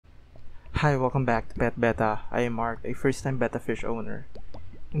Hi, welcome back to Pet Betta. I am Mark, a first-time betta fish owner.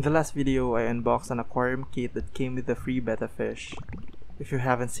 In the last video, I unboxed an aquarium kit that came with the free betta fish. If you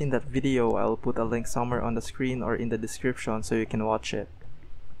haven't seen that video, I'll put a link somewhere on the screen or in the description so you can watch it.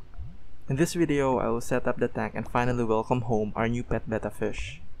 In this video, I will set up the tank and finally welcome home our new pet betta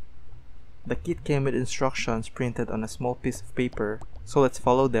fish. The kit came with instructions printed on a small piece of paper, so let's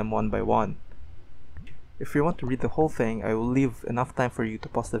follow them one by one. If you want to read the whole thing, I will leave enough time for you to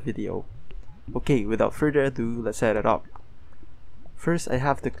pause the video. Okay, without further ado, let's set it up. First, I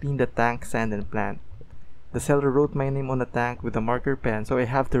have to clean the tank, sand, and plant. The seller wrote my name on the tank with a marker pen, so I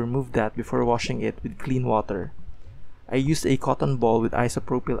have to remove that before washing it with clean water. I used a cotton ball with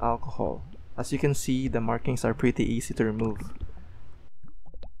isopropyl alcohol. As you can see, the markings are pretty easy to remove.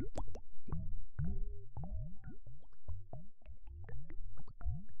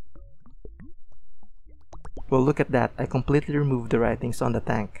 Well, look at that, I completely removed the writings on the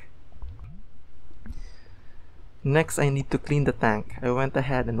tank. Next, I need to clean the tank. I went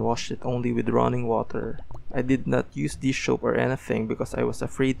ahead and washed it only with running water. I did not use dish soap or anything because I was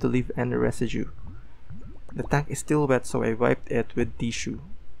afraid to leave any residue. The tank is still wet, so I wiped it with tissue.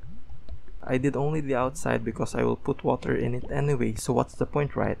 I did only the outside because I will put water in it anyway, so what's the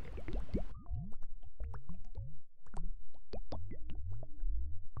point, right?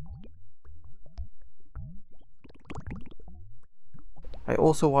 I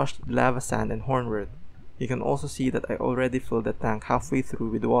also washed lava sand and hornwort. You can also see that I already filled the tank halfway through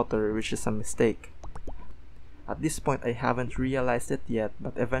with water, which is a mistake. At this point, I haven't realized it yet,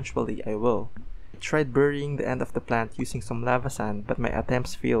 but eventually I will. I tried burying the end of the plant using some lava sand, but my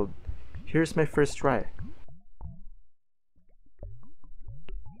attempts failed. Here's my first try.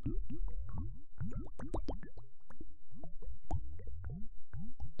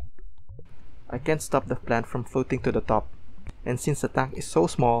 I can't stop the plant from floating to the top, and since the tank is so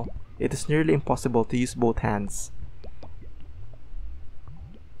small, it is nearly impossible to use both hands.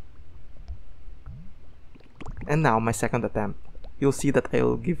 And now my second attempt. You'll see that I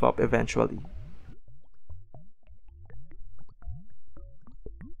will give up eventually.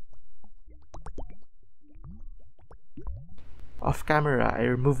 Off camera, I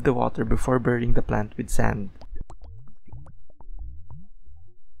removed the water before burying the plant with sand.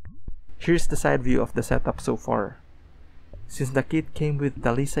 Here's the side view of the setup so far. Since the kit came with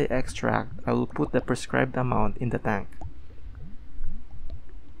talisay extract, I will put the prescribed amount in the tank.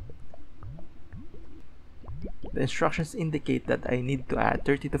 The instructions indicate that I need to add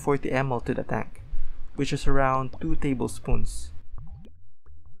 30 to 40 ml to the tank, which is around 2 tablespoons.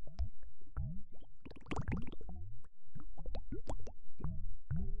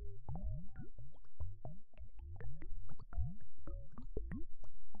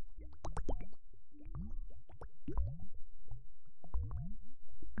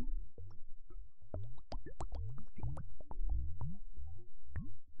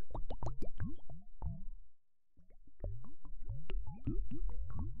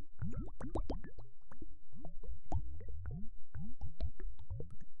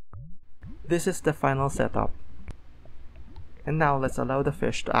 This is the final setup. And now let's allow the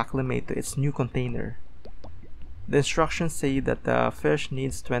fish to acclimate to its new container. The instructions say that the fish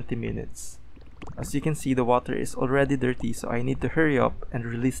needs 20 minutes. As you can see, the water is already dirty, so I need to hurry up and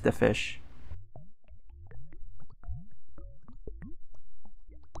release the fish.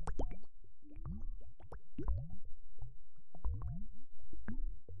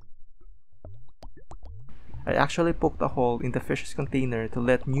 I actually poked a hole in the fish's container to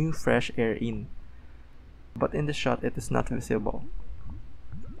let new fresh air in, but in the shot it is not visible.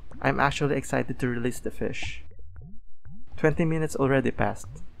 I'm actually excited to release the fish. 20 minutes already passed.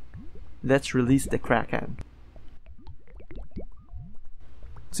 Let's release the kraken.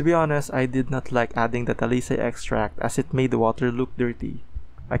 To be honest, I did not like adding the talisay extract as it made the water look dirty.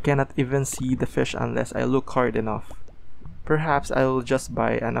 I cannot even see the fish unless I look hard enough. Perhaps I will just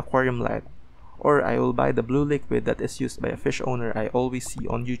buy an aquarium light, or I will buy the blue liquid that is used by a fish owner I always see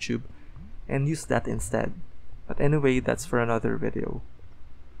on YouTube and use that instead. But anyway, that's for another video.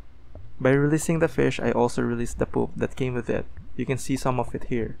 By releasing the fish, I also released the poop that came with it. You can see some of it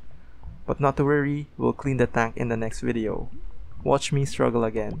here. But not to worry, we'll clean the tank in the next video. Watch me struggle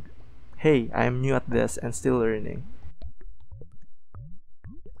again. Hey, I am new at this and still learning.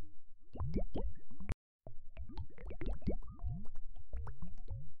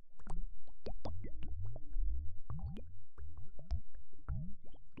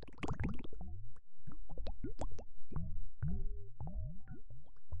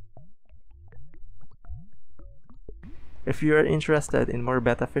 If you are interested in more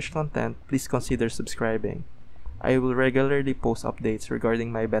betta fish content, please consider subscribing. I will regularly post updates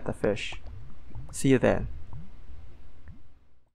regarding my betta fish. See you then.